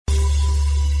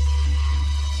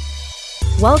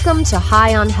Welcome to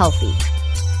High On Healthy,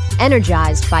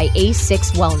 energized by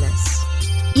A6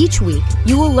 Wellness. Each week,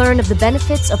 you will learn of the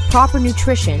benefits of proper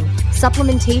nutrition,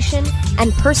 supplementation,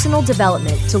 and personal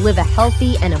development to live a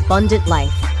healthy and abundant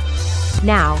life.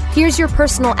 Now, here's your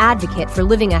personal advocate for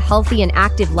living a healthy and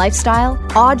active lifestyle,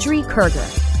 Audrey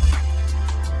Kerger.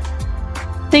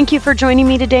 Thank you for joining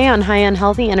me today on High On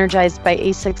Healthy, energized by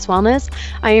A6 Wellness.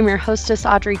 I am your hostess,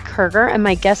 Audrey Kerger, and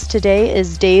my guest today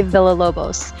is Dave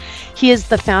Villalobos. He is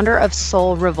the founder of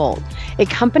SolRevolt, a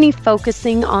company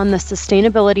focusing on the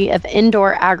sustainability of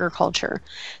indoor agriculture.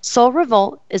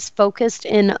 SolRevolt is focused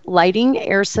in lighting,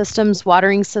 air systems,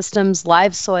 watering systems,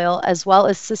 live soil, as well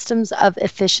as systems of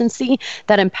efficiency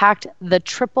that impact the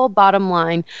triple bottom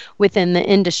line within the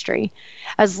industry.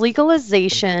 As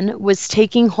legalization was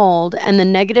taking hold and the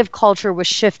negative culture was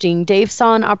shifting, Dave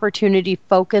saw an opportunity to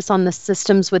focus on the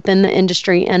systems within the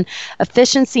industry and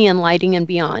efficiency in lighting and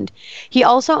beyond. He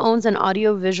also owns an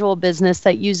audiovisual business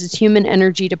that uses human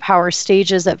energy to power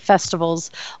stages at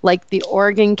festivals like the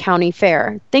Oregon County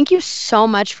Fair. Thank you so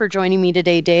much for joining me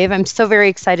today, Dave. I'm so very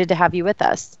excited to have you with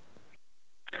us.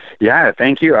 Yeah,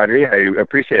 thank you, Audrey. I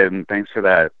appreciate it, and thanks for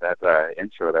that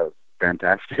intro. That was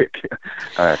fantastic.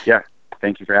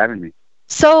 Thank you for having me.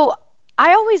 So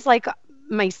I always like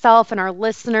myself and our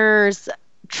listeners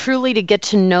truly to get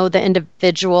to know the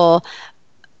individual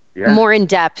more in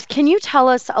depth. Can you tell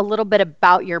us a little bit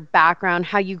about your background,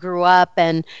 how you grew up,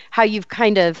 and how you've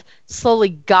kind of slowly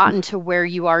gotten to where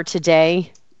you are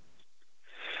today?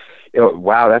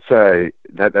 Wow,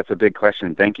 that's a big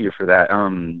question. Thank you for that.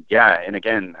 And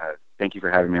again, thank you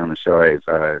for having me on the show.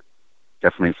 I've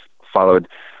definitely followed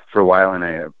for a while, and I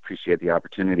appreciate the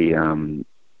opportunity.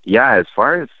 As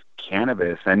far as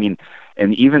cannabis, I mean,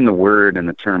 and even the word and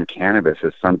the term cannabis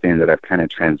is something that I've kind of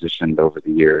transitioned over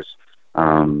the years.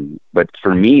 But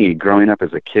for me, growing up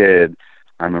as a kid,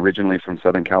 I'm originally from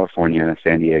Southern California,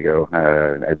 San Diego.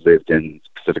 I've lived in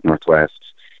Pacific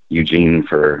Northwest, Eugene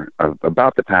for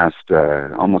about the past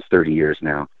almost 30 years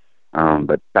now,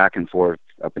 but back and forth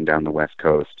up and down the West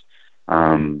Coast.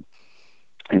 And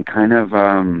kind of,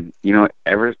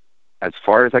 ever as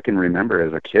far as I can remember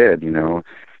as a kid,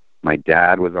 my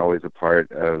dad was always a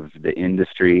part of the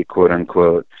industry, quote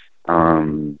unquote.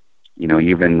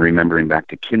 Even remembering back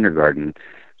to kindergarten,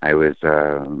 I was,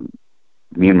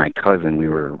 me and my cousin, we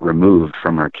were removed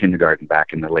from our kindergarten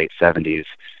back in the late 70s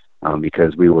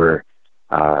because we were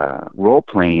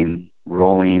rolling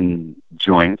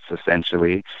joints,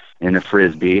 essentially, in a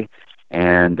Frisbee.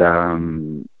 And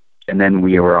then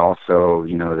we were also,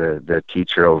 the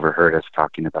teacher overheard us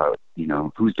talking about,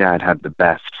 whose dad had the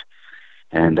best.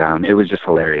 And it was just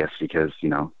hilarious because,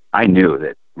 I knew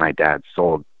that my dad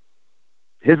sold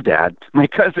his dad, my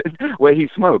cousin, what he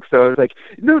smoked. So I was like,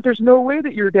 no, there's no way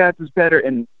that your dad's is better.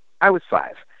 And I was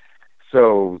 5.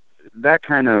 So that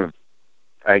kind of,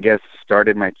 I guess,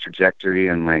 started my trajectory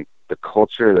and like the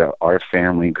culture that our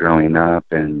family growing up,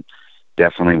 and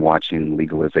definitely watching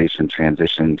legalization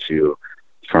transition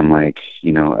from like,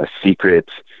 a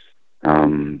secret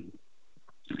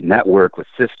network with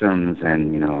systems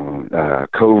and,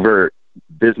 covert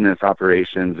business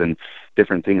operations and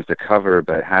different things to cover,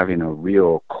 but having a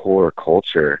real core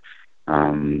culture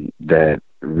that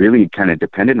really kind of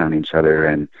depended on each other.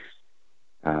 And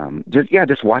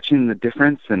just watching the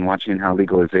difference and watching how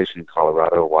legalization in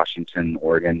Colorado, Washington,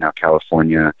 Oregon, now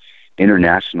California,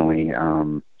 internationally,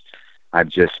 I've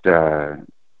just, I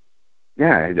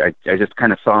just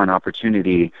kind of saw an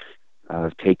opportunity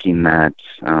of taking that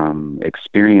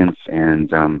experience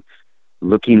and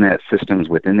looking at systems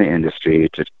within the industry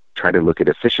to try to look at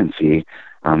efficiency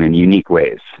in unique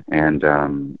ways. And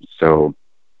so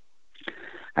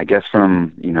I guess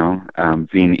from,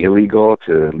 being illegal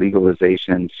to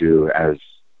legalization to as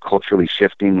culturally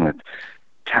shifting with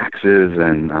taxes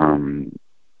and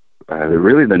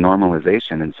really the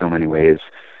normalization in so many ways,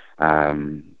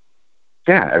 I've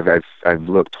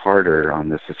looked harder on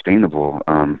the sustainable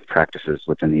practices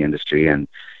within the industry, and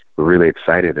we're really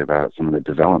excited about some of the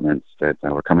developments that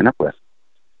we're coming up with.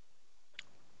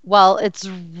 Well, it's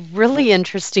really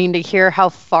interesting to hear how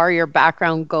far your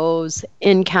background goes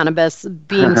in cannabis,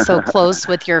 being so close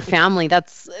with your family.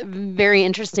 That's very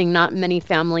interesting. Not many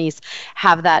families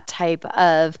have that type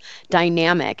of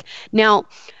dynamic. Now,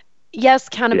 yes,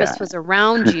 cannabis was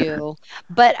around you,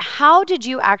 but how did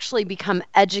you actually become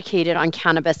educated on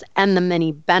cannabis and the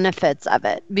many benefits of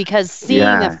it? Because seeing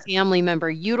a family member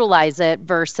utilize it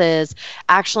versus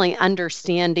actually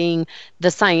understanding the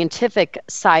scientific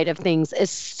side of things is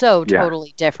so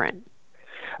totally different.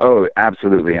 Oh,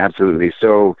 absolutely. Absolutely.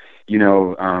 So,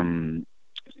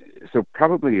 so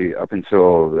probably up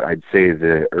until I'd say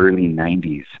the early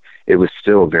 90s, it was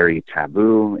still very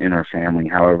taboo in our family.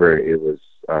 However, it was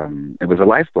a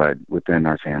lifeblood within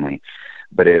our family,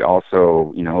 but it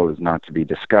also, it was not to be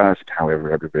discussed.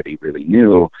 However, everybody really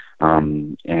knew,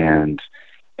 and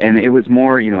it was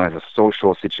more, as a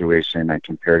social situation. I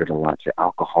compared it a lot to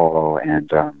alcohol, and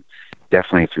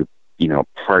definitely through,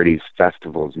 parties,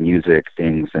 festivals, music,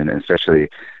 things, and especially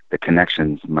the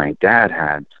connections my dad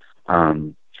had.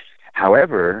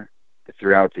 However,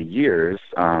 throughout the years,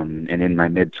 and in my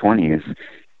mid-20s,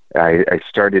 I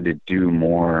started to do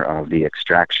more of the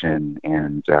extraction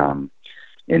and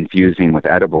infusing with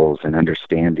edibles and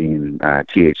understanding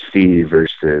THC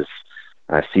versus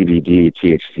CBD,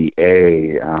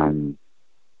 THCA,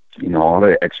 all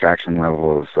the extraction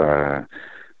levels, high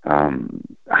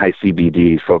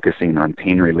CBD focusing on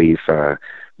pain relief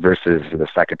versus the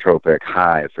psychotropic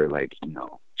high for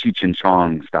Cheech and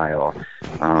Chong style.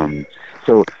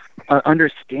 So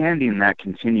understanding that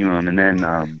continuum, and then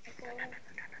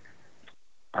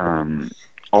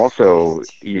also,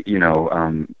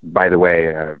 by the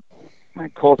way, my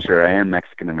culture, I am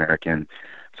Mexican American.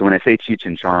 So when I say Cheech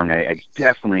and Chong, I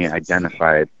definitely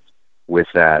identified with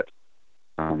that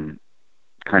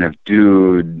kind of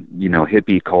dude,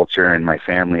 hippie culture in my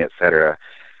family, etc.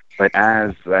 But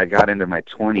as I got into my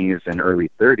 20s and early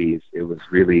 30s, it was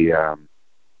really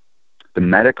the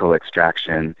medical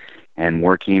extraction and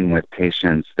working with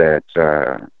patients that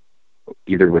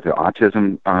either with the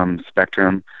autism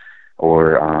spectrum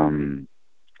or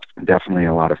definitely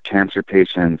a lot of cancer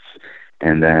patients,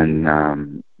 and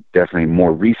then definitely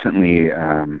more recently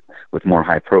with more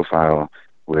high profile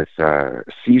with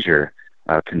seizure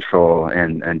control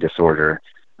and disorder,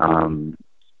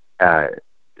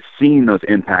 seeing those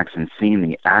impacts and seeing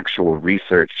the actual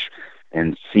research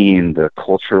and seeing the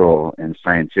cultural and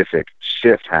scientific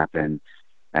shift happen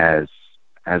as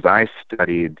I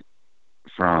studied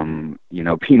from,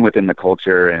 being within the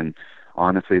culture and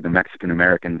honestly the Mexican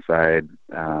American side,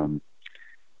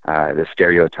 the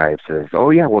stereotypes of, oh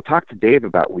yeah, we'll talk to Dave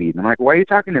about weed. And I'm like, why are you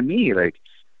talking to me? Like,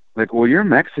 well, you're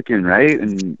Mexican, right?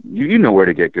 And you know where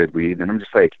to get good weed. And I'm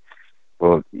just like,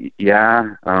 well,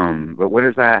 yeah, but what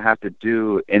does that have to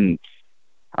do? And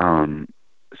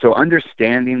so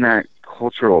understanding that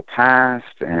cultural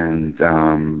past and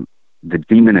the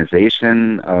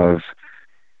demonization of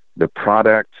the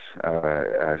product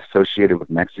associated with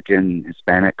Mexican,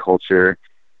 Hispanic culture,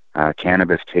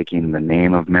 cannabis taking the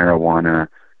name of marijuana,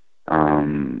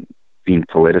 being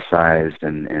politicized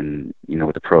and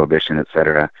with the prohibition, et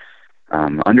cetera.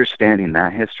 Understanding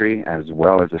that history as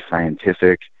well as the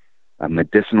scientific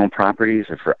medicinal properties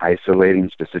or for isolating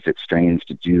specific strains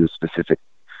to do specific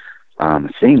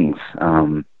things.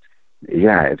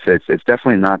 It's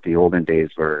definitely not the olden days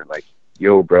where like,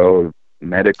 yo, bro,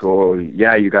 medical,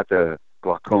 yeah, you got the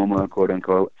glaucoma, quote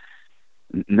unquote.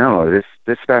 No, this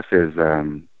stuff is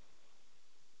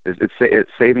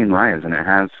it's saving lives, and it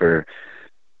has for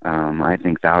I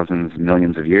think thousands,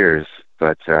 millions of years.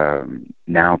 But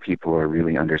now people are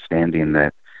really understanding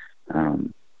that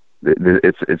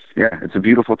it's a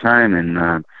beautiful time,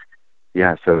 and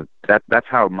so that's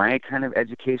how my kind of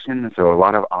education. So a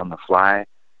lot of on the fly,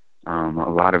 a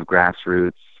lot of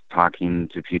grassroots, talking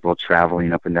to people,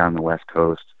 traveling up and down the West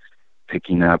Coast,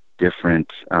 picking up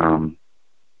different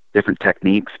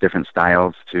techniques, different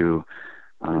styles to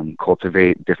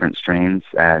cultivate different strains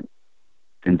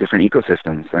in different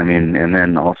ecosystems. I mean, and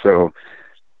then also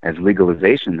as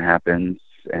legalization happens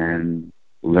and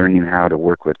learning how to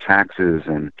work with taxes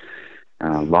and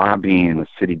lobbying with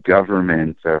city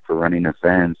government for running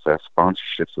events,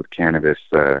 sponsorships with cannabis.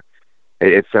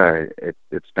 It's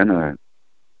been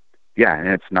and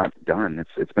it's not done.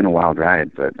 It's been a wild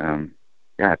ride, but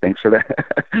thanks for that.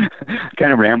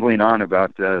 Kind of rambling on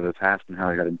about the past and how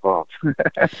I got involved.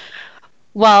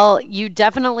 Well, you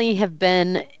definitely have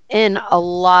been in a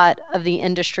lot of the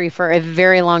industry for a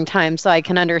very long time, so I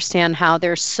can understand how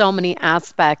there's so many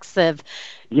aspects of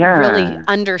really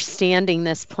understanding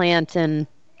this plant, and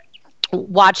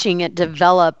watching it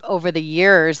develop over the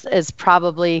years is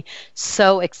probably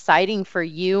so exciting for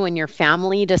you and your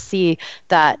family to see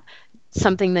that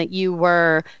something that you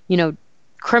were,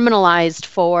 criminalized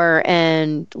for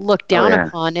and looked down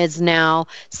upon is now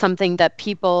something that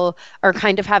people are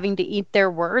kind of having to eat their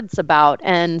words about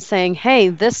and saying, hey,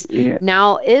 this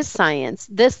now is science.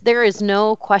 There is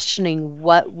no questioning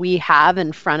what we have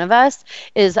in front of us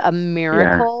is a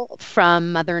miracle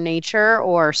from Mother Nature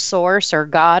or Source or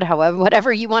God,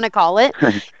 whatever you want to call it.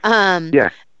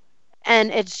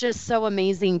 And it's just so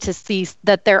amazing to see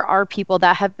that there are people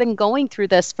that have been going through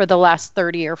this for the last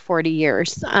 30 or 40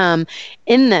 years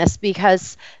in this,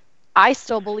 because I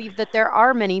still believe that there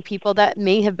are many people that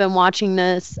may have been watching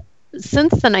this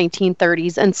since the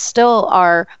 1930s and still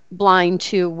are blind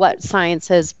to what science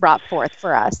has brought forth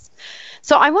for us.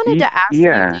 So I wanted to ask you,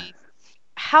 Yeah, Dave,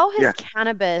 how has yeah.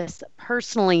 cannabis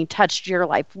personally touched your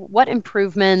life? What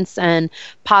improvements and Oh,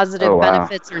 positive wow.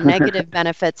 benefits or negative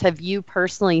benefits have you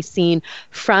personally seen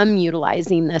from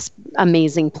utilizing this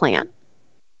amazing plant?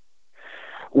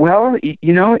 Well,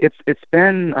 it's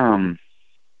been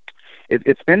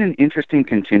an interesting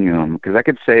continuum, because I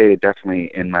could say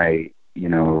definitely in my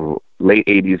late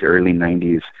 '80s, early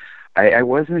 '90s, I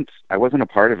wasn't a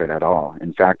part of it at all.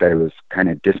 In fact, I was kind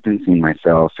of distancing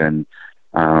myself,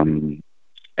 um,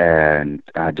 and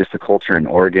just the culture in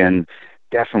Oregon.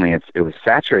 Definitely, it was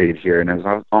saturated here, and it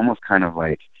was almost kind of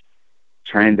like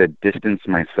trying to distance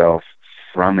myself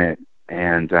from it,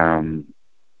 and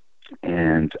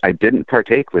I didn't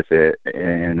partake with it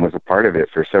and was a part of it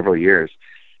for several years.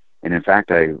 And in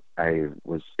fact, I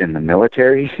was in the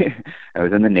military. I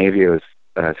was in the Navy. I was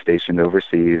stationed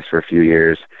overseas for a few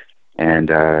years, and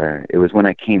it was when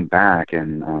I came back,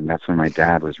 and that's when my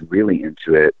dad was really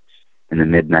into it in the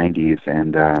mid '90s,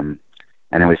 and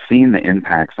I was seeing the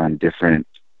impacts on different,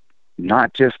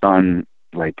 not just on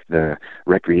like the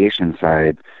recreation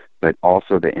side, but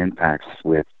also the impacts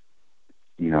with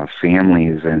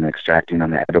families and extracting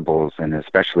on the edibles, and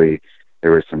especially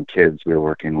there were some kids we were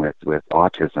working with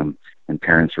autism, and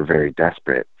parents were very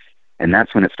desperate, and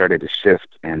that's when it started to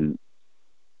shift, and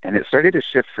it started to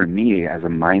shift for me as a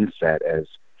mindset, as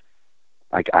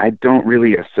like I don't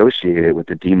really associate it with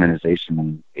the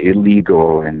demonization,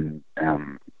 illegal, and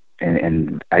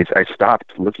I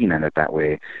stopped looking at it that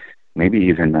way, maybe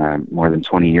even more than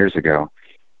 20 years ago,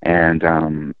 and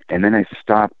then I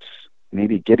stopped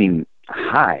maybe getting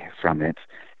high from it,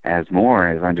 as more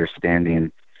as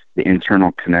understanding the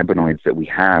internal cannabinoids that we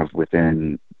have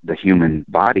within the human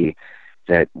body,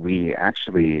 that we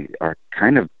actually are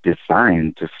kind of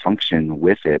designed to function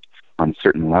with it on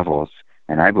certain levels.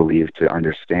 And I believe to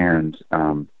understand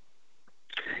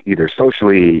either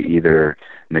socially, either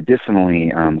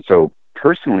medicinally. So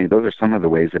personally, those are some of the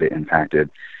ways that it impacted,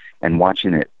 and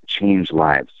watching it change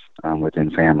lives within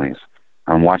families.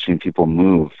 Watching people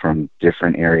move from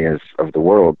different areas of the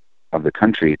world, of the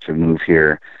country, to move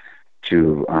here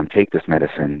to take this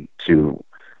medicine, to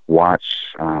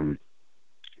watch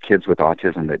kids with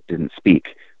autism that didn't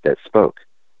speak, that spoke,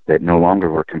 that no longer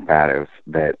were combative,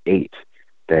 that ate,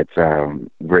 that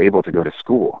were able to go to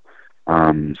school,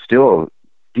 still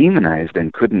demonized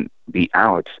and couldn't be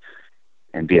out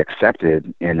and be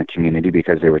accepted in the community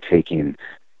because they were taking,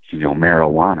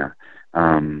 marijuana.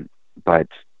 But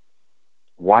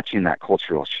watching that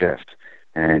cultural shift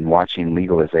and watching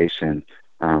legalization.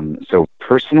 So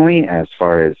personally, as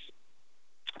far as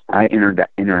I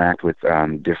interact with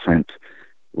different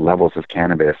levels of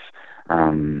cannabis,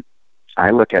 I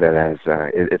look at it as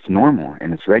it's normal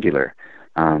and it's regular.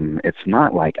 It's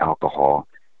not like alcohol.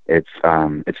 It's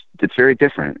very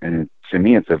different, and to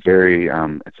me, it's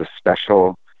it's a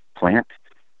special plant.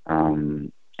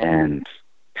 And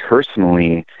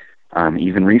personally,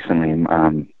 even recently,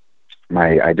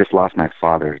 I just lost my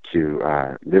father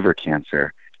to liver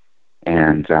cancer,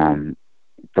 and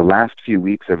the last few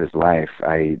weeks of his life,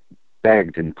 I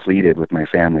begged and pleaded with my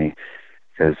family,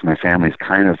 because my family's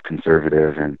kind of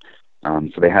conservative, and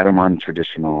so they had him on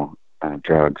traditional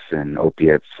drugs and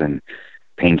opiates and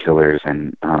painkillers,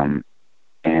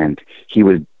 and he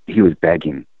was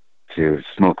begging to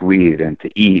smoke weed and to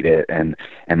eat it, and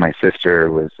my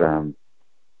sister was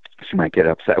she might get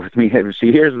upset with me if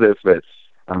she hears this, but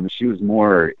she was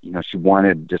more, she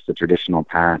wanted just the traditional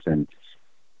path. And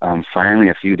finally,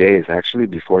 a few days, actually,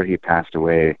 before he passed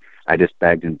away, I just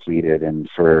begged and pleaded. And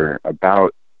for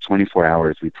about 24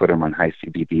 hours, we put him on high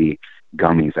CBD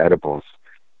gummies, edibles.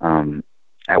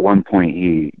 At one point,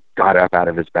 he got up out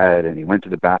of his bed and he went to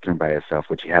the bathroom by himself,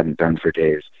 which he hadn't done for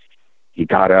days. He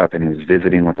got up and he was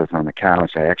visiting with us on the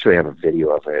couch. I actually have a video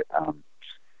of it.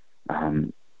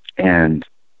 And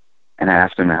I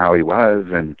asked him how he was,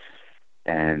 and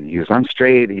he was on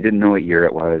straight. He didn't know what year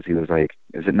it was. He was like,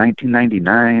 is it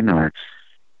 1999 or,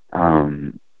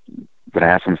 but I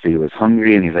asked him if he was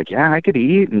hungry, and he's like, yeah, I could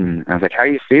eat. And I was like, how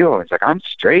you feel? He's like, I'm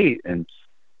straight. And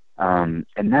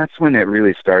that's when it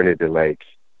really started to, like,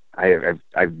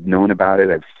 I've known about it.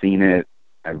 I've seen it.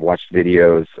 I've watched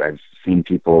videos. I've seen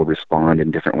people respond in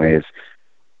different ways,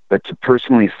 but to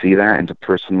personally see that and to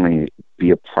personally be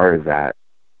a part of that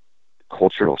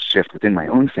cultural shift within my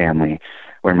own family,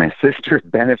 where my sister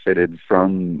benefited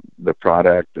from the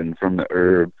product and from the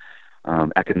herb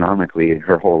economically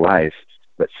her whole life,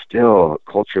 but still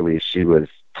culturally she was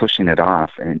pushing it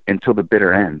off and until the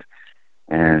bitter end.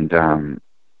 And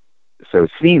so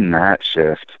seeing that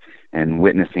shift and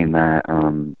witnessing that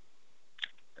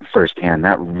firsthand,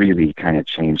 that really kind of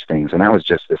changed things. And that was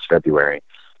just this February.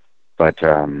 But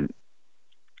that's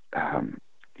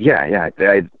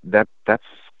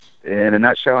in a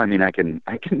nutshell. I mean, I can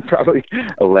probably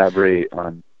elaborate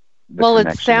on the well, it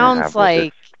connection I sounds have with like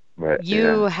this, but,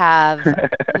 you have a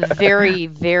very,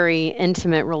 very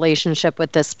intimate relationship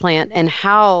with this plant, and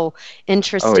how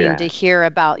interesting to hear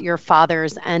about your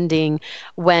father's ending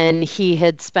when he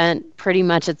had spent pretty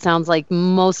much, it sounds like,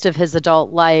 most of his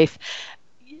adult life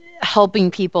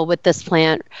helping people with this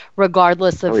plant,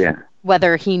 regardless of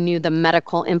whether he knew the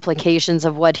medical implications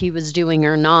of what he was doing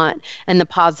or not, and the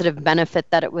positive benefit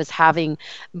that it was having.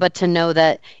 But to know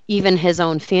that even his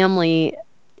own family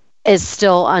is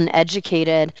still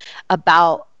uneducated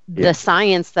about the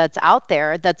science that's out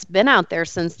there, that's been out there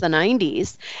since the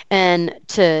 90s, and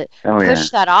to push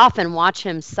that off and watch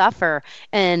him suffer.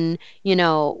 And, you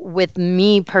know, with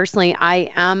me personally,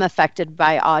 I am affected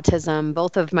by autism.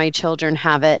 Both of my children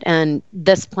have it, and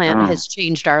this plant has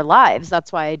changed our lives.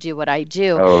 That's why I do what I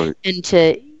do. And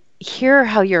to hear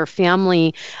how your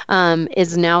family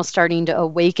is now starting to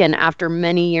awaken after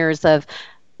many years of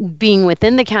being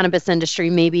within the cannabis industry,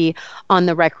 maybe on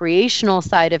the recreational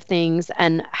side of things,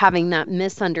 and having that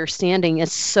misunderstanding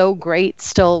is so great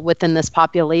still within this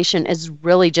population, is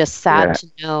really just sad to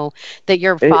know that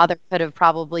your father could have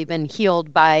probably been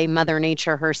healed by Mother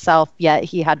Nature herself, yet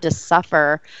he had to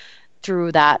suffer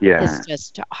through that. Is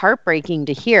just heartbreaking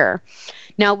to hear.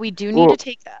 Now, we do need to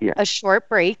take a short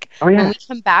break. When we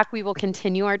come back, we will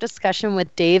continue our discussion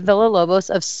with Dave Villalobos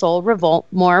of SolRevolt.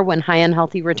 More when High On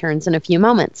Healthy returns in a few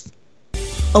moments.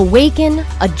 Awaken,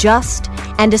 adjust,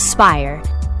 and aspire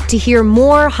to hear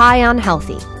more High On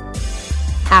Healthy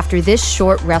after this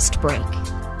short rest break.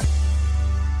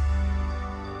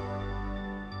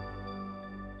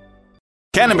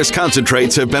 Cannabis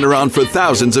concentrates have been around for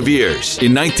thousands of years.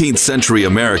 In 19th century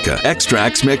America,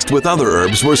 extracts mixed with other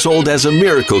herbs were sold as a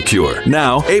miracle cure.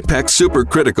 Now, Apex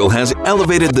Supercritical has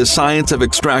elevated the science of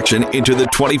extraction into the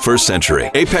 21st century.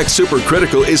 Apex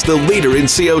Supercritical is the leader in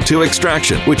CO2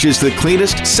 extraction, which is the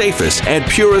cleanest, safest, and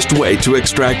purest way to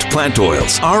extract plant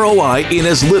oils. ROI in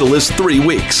as little as 3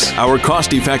 weeks. Our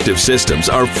cost-effective systems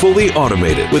are fully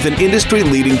automated with an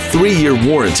industry-leading 3-year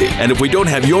warranty. And if we don't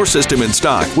have your system in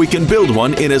stock, we can build one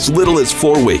in as little as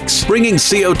 4 weeks, bringing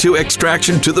CO2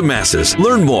 extraction to the masses.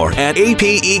 Learn more at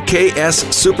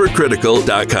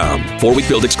apexsupercritical.com. 4-week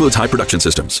build excludes high production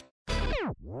systems.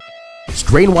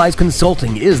 Strainwise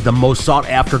Consulting is the most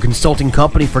sought-after consulting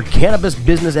company for cannabis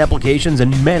business applications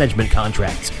and management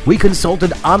contracts. We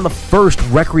consulted on the first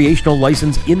recreational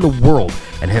license in the world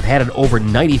and have had an over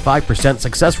 95%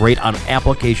 success rate on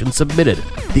applications submitted.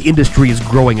 The industry is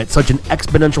growing at such an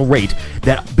exponential rate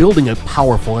that building a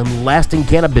powerful and lasting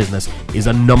cannabis business is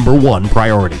a #1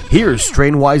 priority. Here's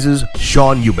Strainwise's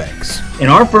Sean Eubanks. In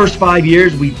our first 5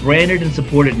 years, we branded and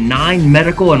supported 9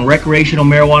 medical and recreational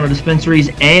marijuana dispensaries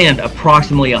and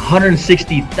approximately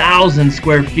 160,000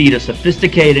 square feet of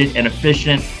sophisticated and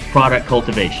efficient product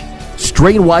cultivation.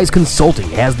 Strainwise Consulting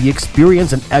has the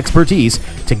experience and expertise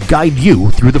to guide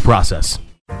you through the process.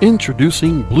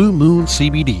 Introducing Blue Moon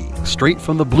CBD, straight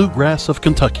from the bluegrass of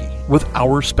Kentucky. With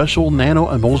our special nano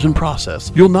emulsion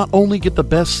process, you'll not only get the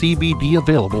best CBD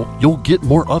available, you'll get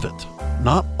more of it.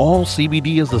 Not all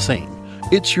CBD is the same.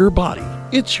 It's your body.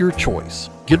 It's your choice.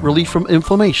 Get relief from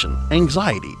inflammation,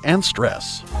 anxiety, and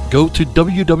stress. Go to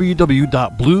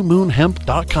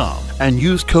www.bluemoonhemp.com and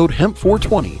use code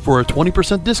HEMP420 for a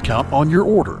 20% discount on your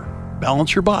order.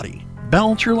 Balance your body.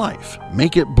 Balance your life.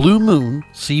 Make it Blue Moon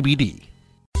CBD.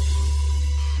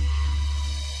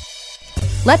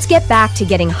 Let's get back to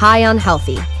getting high on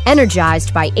healthy,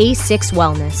 energized by A6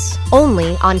 Wellness,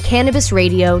 only on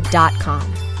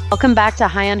CannabisRadio.com. Welcome back to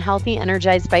High On Healthy,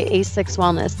 energized by A6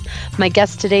 Wellness. My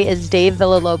guest today is Dave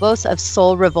Villalobos of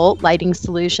SolRevolt Lighting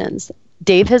Solutions.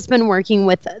 Dave has been working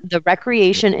with the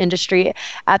recreation industry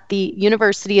at the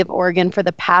University of Oregon for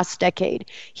the past decade.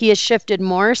 He has shifted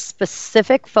more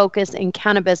specific focus in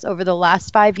cannabis over the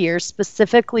last 5 years,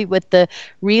 specifically with the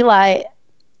Relay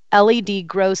LED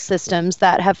grow systems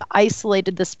that have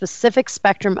isolated the specific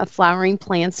spectrum of flowering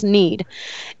plants need.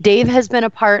 Dave has been a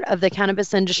part of the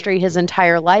cannabis industry his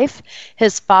entire life.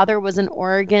 His father was an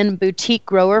Oregon boutique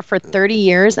grower for 30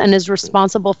 years and is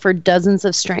responsible for dozens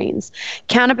of strains.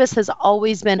 Cannabis has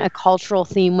always been a cultural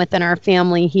theme within our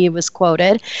family, he was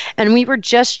quoted. And we were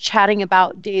just chatting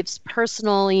about Dave's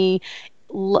personally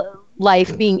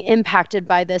life being impacted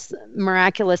by this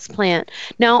miraculous plant.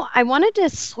 Now, I wanted to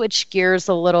switch gears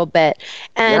a little bit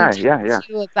and talk to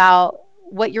you about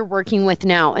what you're working with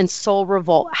now and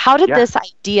SolRevolt. How did this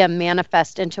idea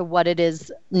manifest into what it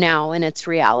is now in its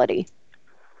reality?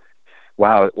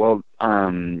 Wow. Well,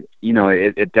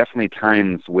 it definitely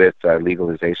times with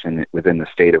legalization within the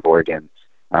state of Oregon.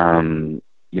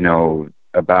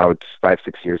 About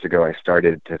 5-6 years ago, I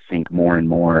started to think more and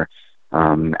more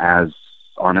as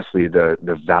honestly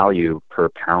the value per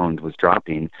pound was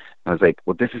dropping. I was like,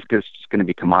 well, this is just going to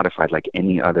be commodified like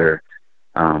any other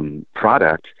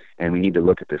product, and we need to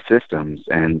look at the systems.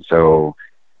 And so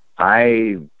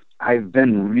I've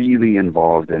been really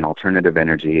involved in alternative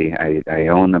energy. I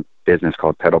own a business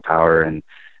called Pedal Power, and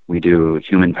we do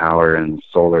human power and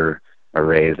solar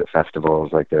arrays at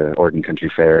festivals like the Oregon Country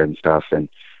Fair and stuff. And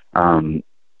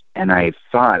I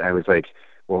thought, I was like,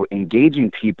 well,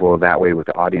 engaging people that way with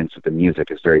the audience with the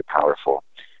music is very powerful.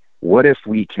 What if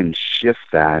we can shift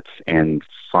that and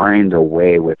find a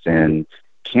way within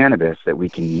cannabis that we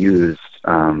can use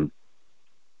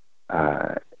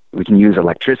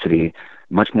electricity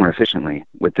much more efficiently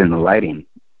within the lighting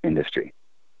industry?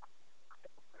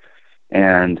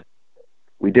 And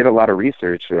we did a lot of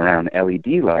research around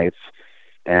LED lights.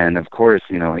 And of course,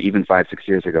 even 5-6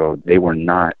 years ago, they were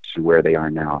not to where they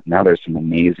are now. Now there's some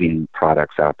amazing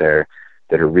products out there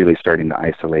that are really starting to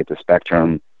isolate the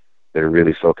spectrum, that are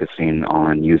really focusing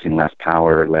on using less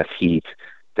power, less heat,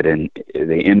 that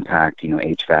they impact,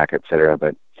 HVAC, et cetera.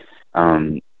 But,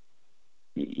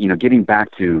 getting back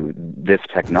to this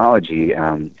technology,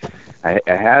 I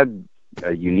had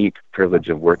a unique privilege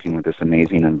of working with this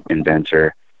amazing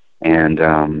inventor,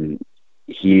 and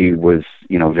he was,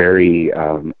 very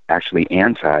actually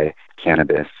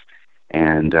anti-cannabis,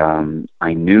 and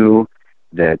I knew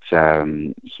that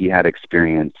he had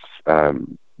experience,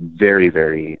 very,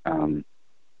 very,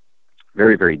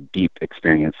 very, very deep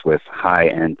experience with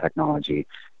high-end technology,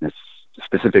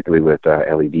 specifically with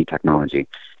LED technology,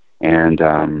 and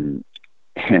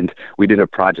we did a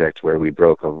project where we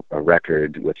broke a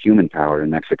record with human power in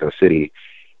Mexico City.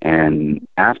 And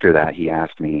after that, he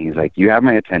asked me, he's like, you have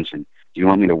my attention. Do you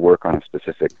want me to work on a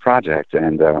specific project?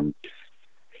 And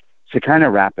to kind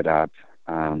of wrap it up,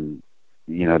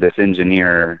 this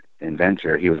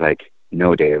inventor, he was like,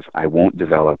 no, Dave, I won't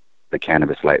develop the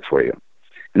cannabis light for you.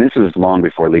 And this was long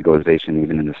before legalization,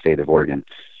 even in the state of Oregon.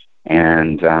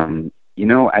 And,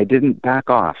 I didn't back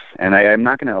off. And I'm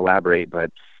not going to elaborate,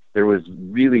 but there was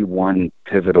really one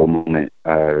pivotal moment.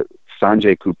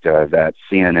 Sanjay Gupta at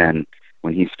CNN,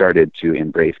 when he started to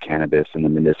embrace cannabis and the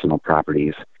medicinal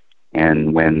properties.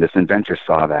 And when this inventor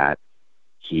saw that,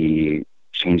 he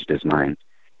changed his mind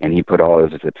and he put all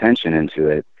of his attention into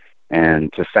it.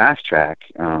 And to fast track,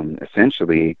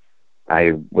 essentially,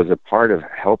 I was a part of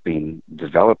helping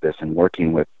develop this and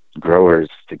working with growers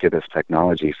to get this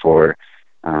technology for,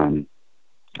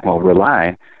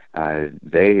 Rely.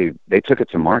 They took it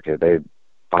to market. They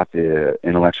bought the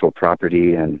intellectual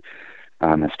property and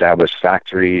established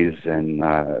factories and,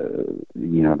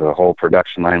 the whole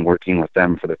production line, working with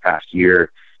them for the past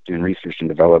year, doing research and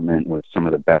development with some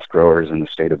of the best growers in the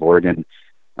state of Oregon,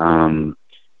 and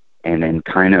then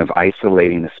kind of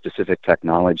isolating the specific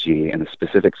technology and the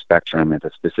specific spectrum at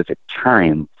a specific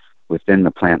time within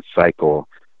the plant cycle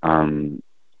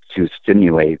to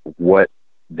stimulate what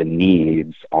the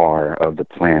needs are of the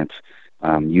plant,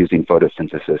 using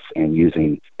photosynthesis and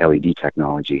using LED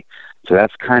technology. So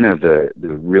that's kind of the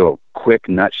real quick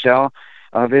nutshell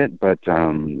of it. But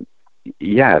that's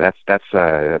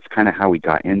kind of how we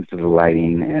got into the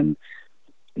lighting, and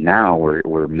now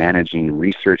we're managing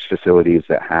research facilities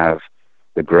that have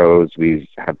the grows. We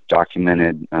have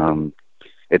documented.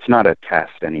 It's not a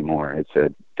test anymore. It's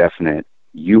a definite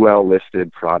UL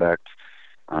listed product.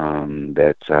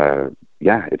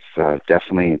 It's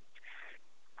definitely,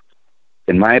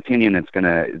 in my opinion, it's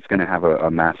gonna have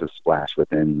a massive splash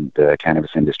within the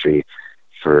cannabis industry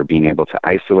for being able to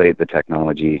isolate the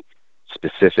technology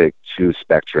specific to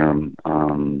spectrum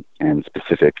and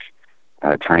specific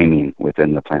timing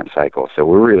within the plant cycle. So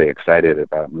we're really excited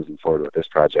about moving forward with this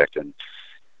project, and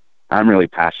I'm really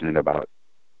passionate about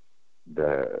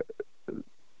the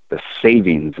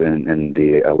savings and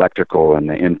the electrical and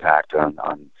the impact on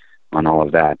all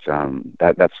of that.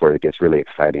 That's where it gets really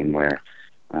exciting, where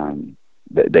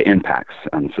the impacts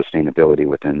on sustainability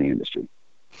within the industry.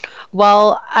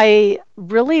 Well, I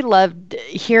really loved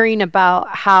hearing about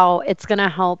how it's going to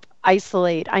help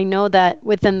isolate. I know that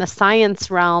within the science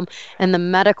realm and the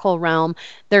medical realm,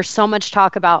 there's so much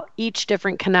talk about each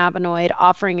different cannabinoid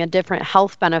offering a different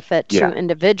health benefit to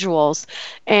individuals,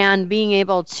 and being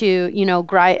able to,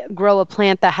 grow a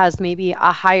plant that has maybe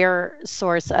a higher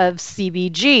source of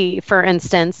CBG, for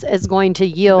instance, is going to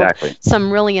yield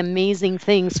some really amazing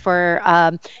things for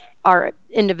our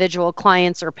individual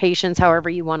clients or patients, however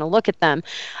you want to look at them.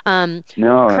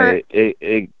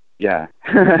 Yeah.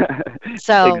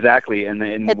 So exactly. And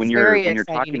when you're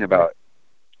talking about,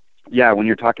 when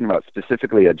you're talking about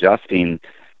specifically adjusting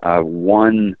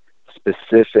one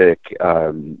specific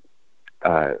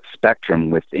spectrum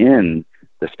within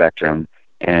the spectrum,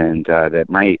 and that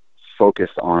might focus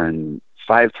on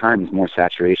 5 times more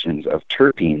saturations of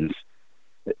terpenes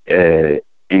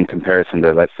in comparison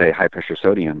to, let's say, high pressure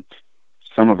sodium.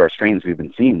 Some of our strains, we've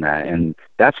been seeing that, and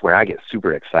that's where I get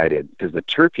super excited, because the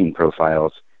terpene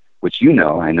profiles, which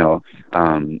I know,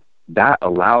 that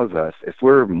allows us, if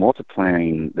we're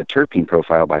multiplying the terpene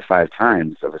profile by 5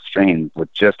 times of a strain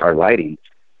with just our lighting,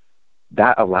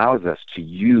 that allows us to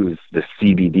use the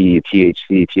CBD,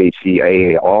 THC,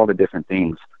 THCA, all the different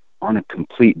things on a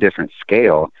complete different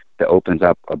scale that opens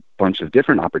up a bunch of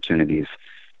different opportunities.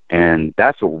 And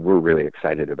that's what we're really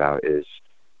excited about, is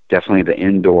definitely the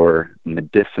indoor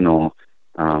medicinal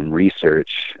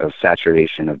research of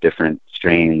saturation of different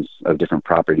strains of different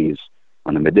properties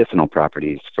on the medicinal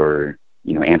properties for,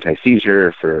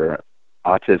 anti-seizure, for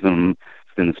autism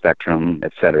within the spectrum,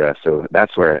 et cetera. So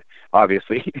that's where,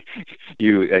 obviously,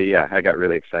 I got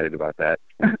really excited about that.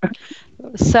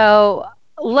 So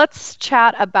let's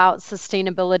chat about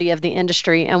sustainability of the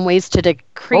industry and ways to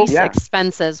decrease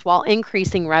expenses while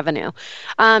increasing revenue.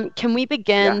 Can we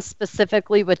begin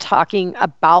specifically with talking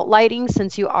about lighting,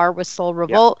 since you are with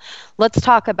SolRevolt? Let's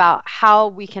talk about how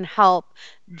we can help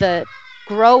the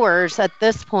growers at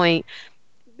this point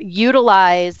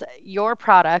utilize your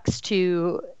products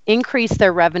to increase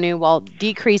their revenue while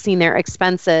decreasing their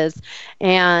expenses,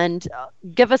 and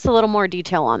give us a little more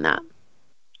detail on that.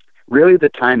 Really, the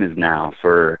time is now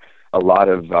for a lot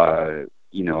of,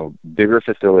 bigger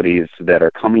facilities that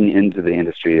are coming into the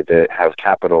industry that have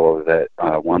capital that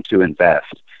want to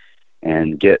invest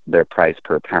and get their price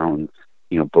per pound,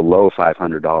 below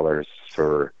 $500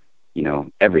 for,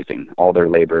 everything, all their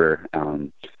labor.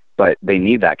 But they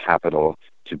need that capital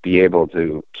to be able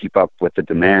to keep up with the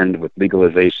demand, with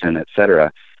legalization, et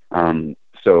cetera.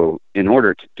 So in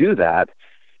order to do that,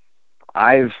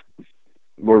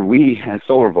 we at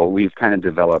SolRevolt, we've kind of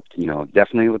developed,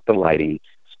 definitely with the lighting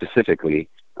specifically,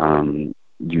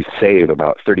 you save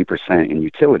about 30% in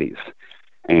utilities.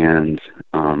 And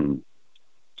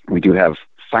we do have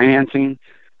financing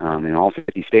in all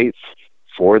 50 states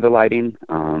for the lighting.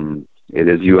 It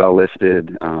is UL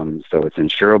listed, so it's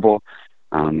insurable.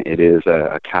 It is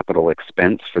a capital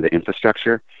expense for the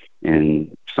infrastructure.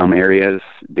 In some areas,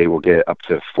 they will get up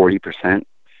to 40%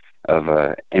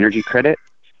 of energy credit.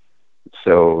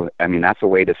 So, that's a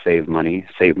way to save money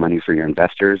for your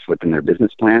investors within their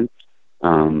business plan.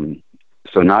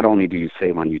 So not only do you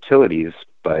save on utilities,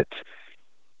 but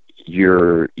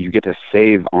you get to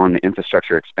save on the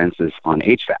infrastructure expenses on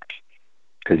HVAC,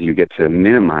 because you get to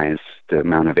minimize the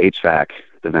amount of HVAC,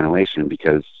 the ventilation,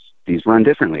 because these run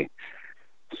differently.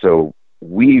 So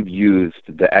we've used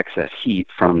the excess heat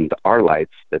from our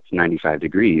lights, that's 95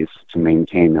 degrees, to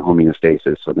maintain the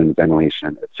homeostasis within the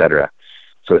ventilation, et cetera.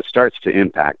 So it starts to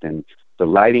impact, and the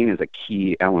lighting is a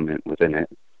key element within it.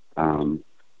 And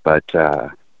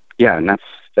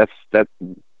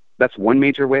that's one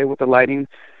major way with the lighting.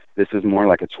 This is more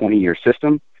like a 20-year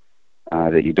system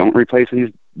that you don't replace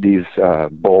these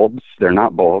bulbs. They're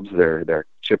not bulbs. They're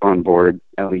chip-on-board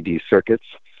LED circuits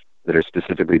that are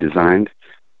specifically designed.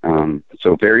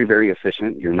 So very, very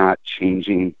efficient. You're not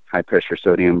changing high-pressure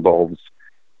sodium bulbs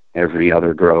every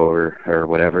other grow or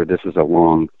whatever. This is a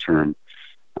long-term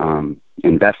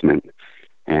investment,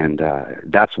 and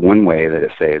that's one way that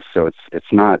it saves. So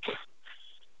it's not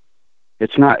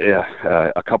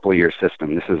a couple of year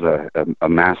system. This is a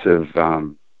massive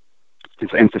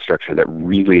it's infrastructure that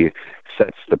really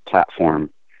sets the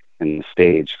platform and the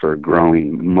stage for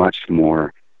growing much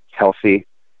more healthy,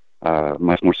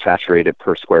 much more saturated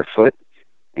per square foot,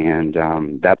 and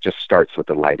that just starts with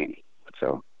the lighting.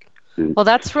 So. Well,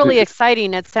 that's really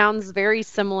exciting. It sounds very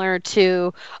similar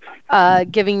to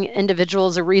giving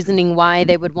individuals a reasoning why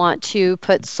they would want to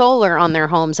put solar on their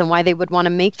homes and why they would want to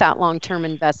make that long-term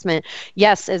investment.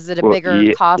 Yes, is it a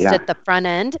bigger cost at the front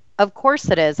end? Of course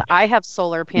it is. I have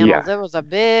solar panels. It was a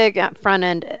big front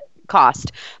end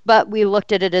cost, but we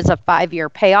looked at it as a 5-year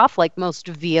payoff, like most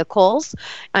vehicles.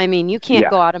 You can't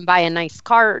go out and buy a nice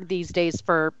car these days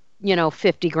for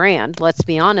 $50,000, let's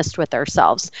be honest with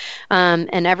ourselves.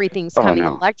 And everything's coming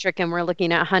electric, and we're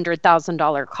looking at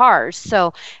 $100,000 cars.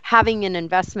 So having an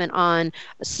investment on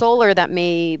solar that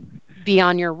may be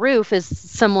on your roof is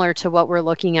similar to what we're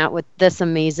looking at with this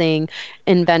amazing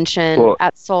invention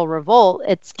at SolRevolt.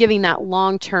 It's giving that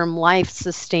long-term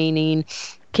life-sustaining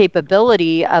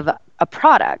capability of a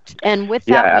product. And with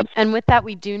that,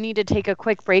 we do need to take a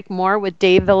quick break. More with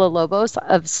Dave Villalobos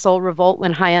of SolRevolt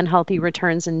when High On Healthy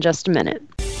returns in just a minute.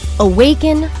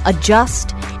 Awaken,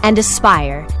 adjust, and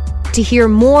aspire to hear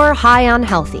more High On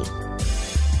Healthy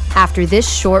after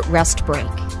this short rest break.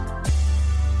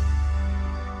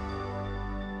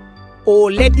 Oh,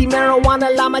 let the marijuana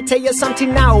llama tell you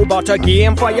something now about a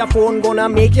game for your phone gonna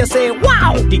make you say,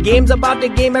 wow! The game's about the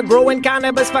game of growing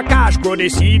cannabis for cash. Grow the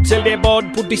seed, sell the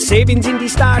bud, put the savings in the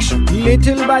stash.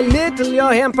 Little by little,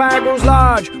 your empire grows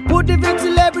large. Put the big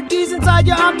celebrities inside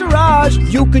your entourage.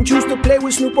 You can choose to play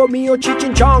with Snoop or me or Cheech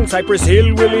and Chong, Cypress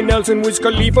Hill, Willie Nelson, Wiz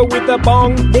Khalifa with a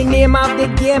bong. The name of the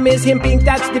game is Hemp Inc.,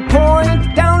 that's the point.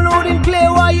 Download and play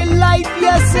while you light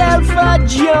yourself a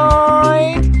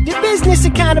joint. The business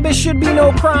of cannabis should be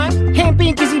no crime. Hemp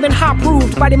Inc. is even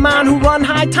hot-proofed by the man who run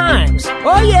High Times.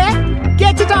 Oh yeah?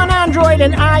 Get it on Android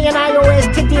and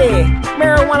iOS today.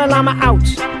 Marijuana llama out.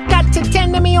 Got to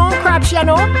tend to me own crops, you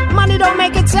know. Money don't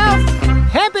make itself.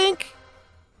 Hemp Inc.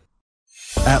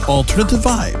 At Alternative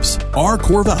Vibes, our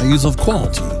core values of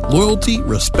quality, loyalty,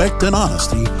 respect, and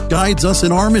honesty guides us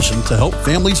in our mission to help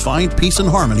families find peace and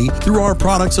harmony through our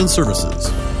products and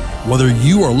services. Whether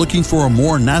you are looking for a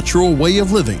more natural way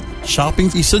of living,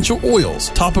 shopping essential oils,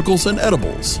 topicals, and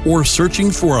edibles, or searching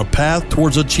for a path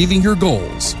towards achieving your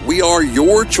goals, we are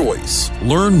your choice.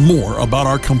 Learn more about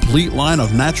our complete line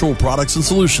of natural products and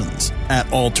solutions at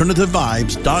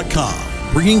AlternativeVibes.com.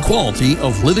 Bringing quality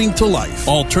of living to life.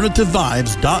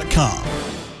 AlternativeVibes.com.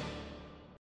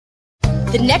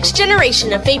 The next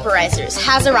generation of vaporizers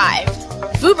has arrived.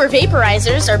 Vuber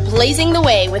vaporizers are blazing the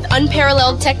way with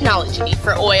unparalleled technology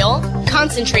for oil,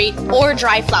 concentrate, or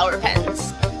dry flower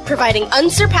pens. Providing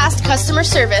unsurpassed customer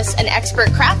service and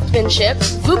expert craftsmanship,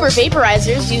 Vuber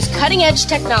vaporizers use cutting-edge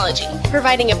technology,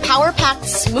 providing a power-packed,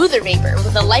 smoother vapor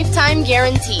with a lifetime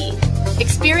guarantee.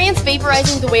 Experience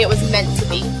vaporizing the way it was meant to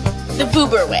be. The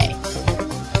Vuber way.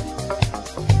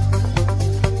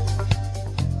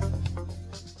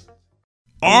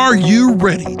 Are you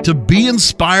ready to be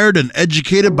inspired and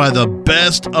educated by the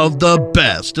best of the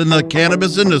best in the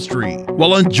cannabis industry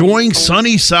while enjoying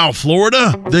sunny South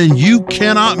Florida? Then you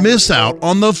cannot miss out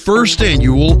on the first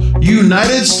annual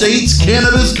United States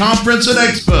Cannabis Conference and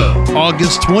Expo,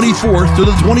 August 24th to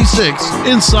the 26th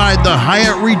inside the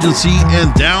Hyatt Regency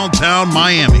in downtown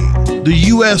Miami. The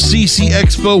USCC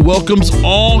Expo welcomes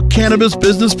all cannabis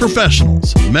business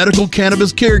professionals, medical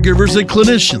cannabis caregivers and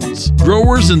clinicians,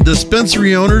 growers and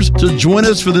dispensary owners to join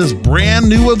us for this brand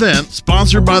new event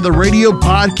sponsored by the radio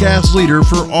podcast leader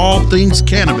for all things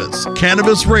cannabis,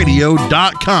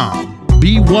 cannabisradio.com.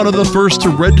 Be one of the first to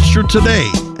register today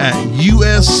at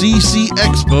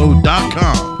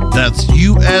usccexpo.com. That's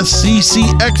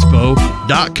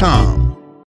usccexpo.com.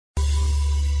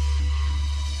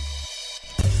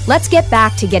 Let's get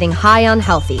back to getting high on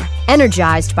healthy,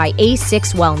 energized by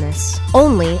A6 Wellness,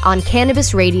 only on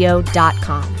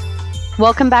cannabisradio.com.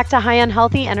 Welcome back to High On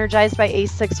Healthy, energized by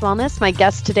A6 Wellness. My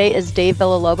guest today is Dave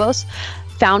Villalobos,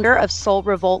 founder of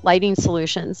SolRevolt Lighting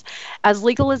Solutions. As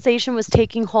legalization was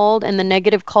taking hold and the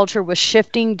negative culture was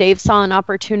shifting, Dave saw an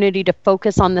opportunity to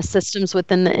focus on the systems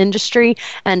within the industry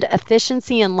and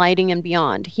efficiency in lighting and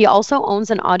beyond. He also owns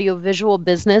an audiovisual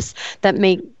business that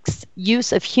makes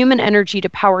use of human energy to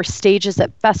power stages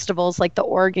at festivals like the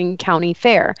Oregon County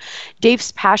Fair.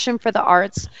 Dave's passion for the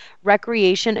arts,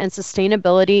 recreation, and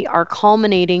sustainability are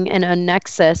culminating in a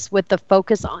nexus with the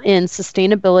focus in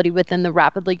sustainability within the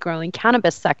rapidly growing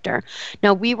cannabis sector.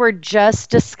 Now, we were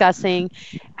just discussing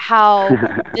how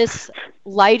this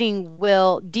lighting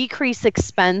will decrease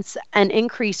expense and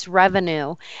increase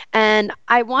revenue. And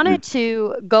I wanted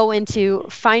to go into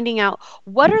finding out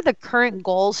what are the current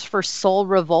goals for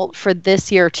SolRevolt for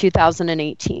this year,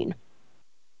 2018?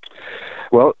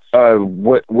 Well,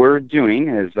 what we're doing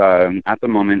is at the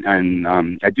moment, and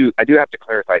I do have to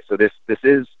clarify. So this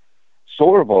is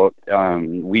SolRevolt.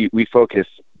 We focus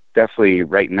definitely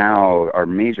right now. Our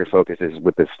major focus is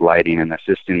with this lighting and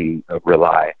assisting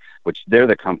Rely, which they're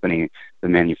the company, the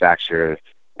manufacturer,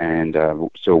 and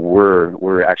so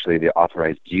we're actually the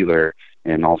authorized dealer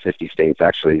in all 50 states.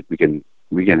 Actually, we can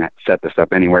set this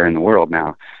up anywhere in the world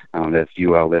now that's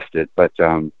UL listed, but.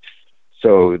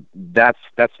 So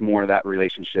that's more that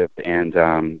relationship, and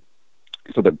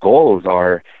so the goals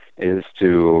is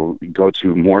to go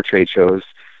to more trade shows.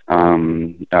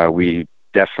 We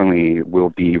definitely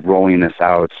will be rolling this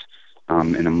out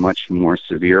in a much more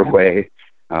severe way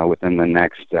within the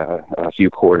next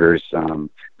few quarters.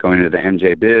 Going to the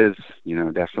MJ Biz,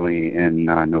 definitely in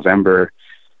November.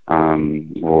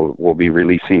 We'll be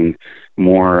releasing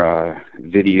more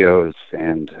videos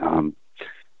and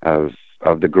of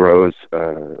the grows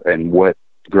and what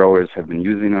growers have been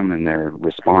using them and their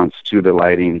response to the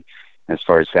lighting as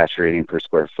far as saturating per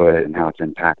square foot and how it's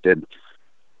impacted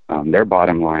their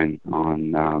bottom line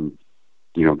on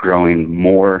growing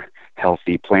more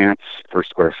healthy plants per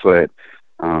square foot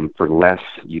for less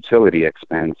utility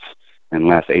expense and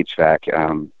less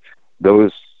HVAC.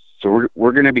 So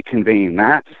we're going to be conveying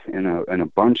that in a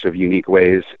bunch of unique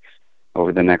ways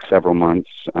over the next several months,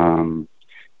 and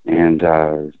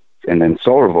then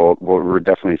SolRevolt, we're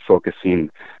definitely focusing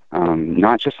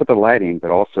not just with the lighting, but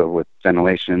also with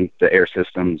ventilation, the air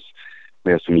systems.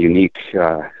 We have some unique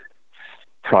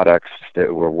products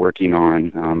that we're working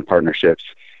on, partnerships,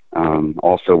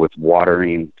 also with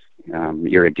watering,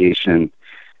 irrigation,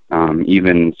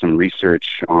 even some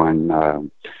research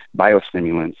on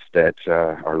biostimulants that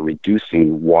are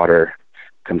reducing water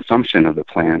consumption of the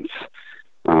plants.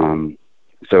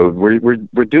 So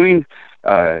we're doing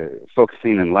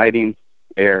focusing on lighting,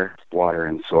 air, water,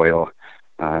 and soil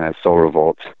at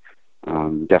SolRevolt,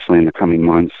 definitely in the coming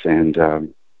months. And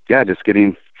just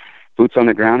getting boots on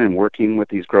the ground and working with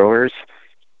these growers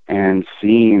and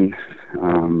seeing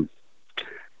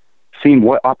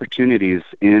what opportunities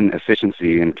in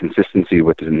efficiency and consistency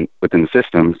within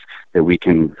systems that we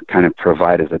can kind of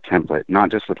provide as a template, not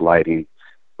just with lighting,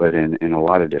 but in a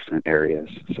lot of different areas.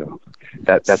 So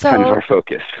that's kind of our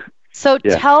focus. So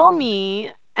tell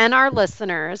me and our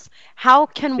listeners, how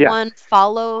can one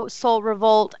follow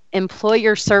SolRevolt, employ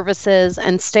your services,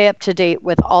 and stay up to date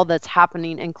with all that's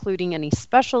happening, including any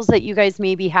specials that you guys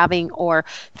may be having or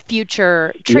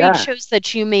future trade shows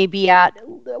that you may be at?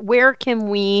 Where can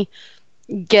we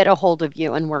get a hold of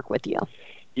you and work with you?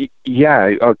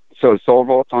 So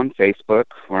SolRevolt's on Facebook.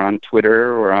 We're on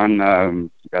Twitter. We're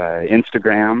on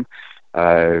Instagram.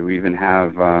 We even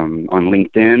have on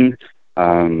LinkedIn.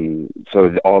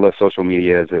 So all the social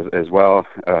media as well.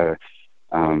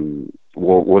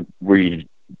 We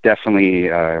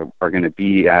definitely are going to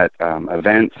be at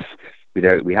events.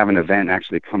 We have an event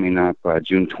actually coming up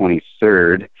June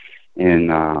 23rd in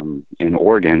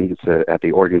Oregon. It's at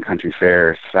the Oregon Country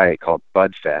Fair site called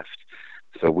BudFest.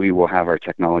 So we will have our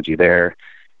technology there.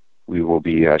 We will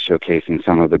be showcasing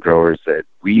some of the growers that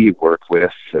we work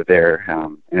with there,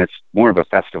 and it's more of a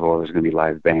festival. There's going to be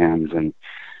live bands, and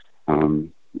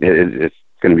it's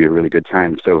going to be a really good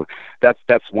time. So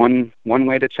that's one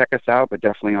way to check us out, but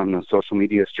definitely on the social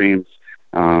media streams.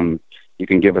 You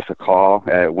can give us a call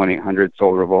at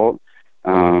 1-800-SolRevolt.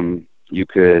 You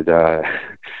could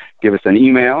give us an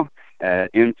email at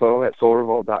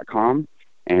info@solrevolt.com,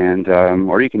 and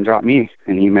or you can drop me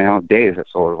an email,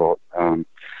 Dave@SolRevolt.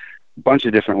 Bunch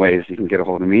of different ways you can get a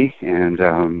hold of me, and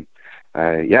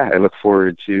I look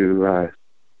forward to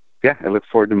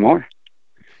more.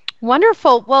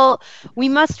 Wonderful. Well, we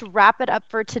must wrap it up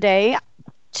for today.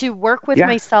 To work with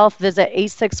myself, visit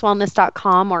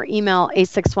a6wellness.com or email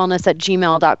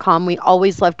a6wellness@gmail.com. We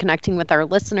always love connecting with our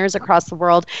listeners across the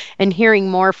world and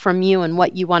hearing more from you and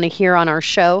what you want to hear on our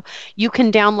show. You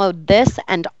can download this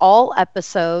and all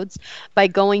episodes by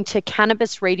going to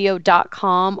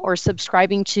cannabisradio.com or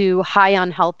subscribing to High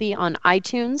On Healthy on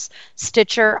iTunes,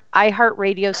 Stitcher,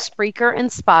 iHeartRadio, Spreaker, and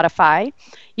Spotify.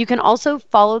 You can also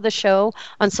follow the show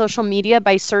on social media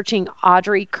by searching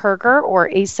Audrey Kerger or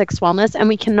A6 Wellness. And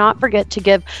we cannot forget to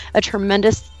give a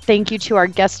tremendous thank you to our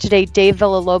guest today, Dave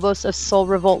Villalobos of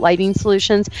SolRevolt Lighting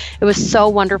Solutions. It was so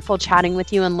wonderful chatting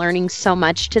with you and learning so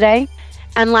much today.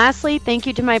 And lastly, thank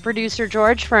you to my producer,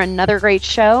 George, for another great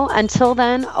show. Until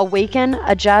then, awaken,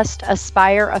 adjust,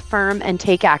 aspire, affirm, and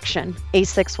take action.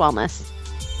 A6 Wellness.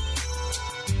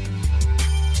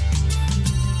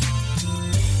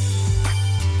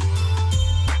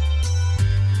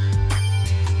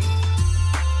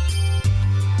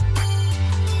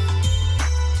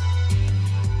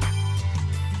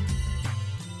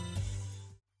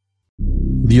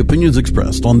 The opinions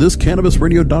expressed on this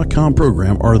CannabisRadio.com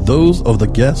program are those of the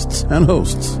guests and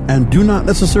hosts and do not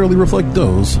necessarily reflect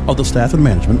those of the staff and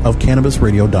management of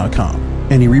CannabisRadio.com.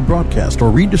 Any rebroadcast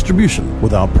or redistribution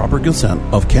without proper consent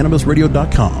of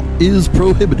CannabisRadio.com is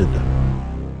prohibited.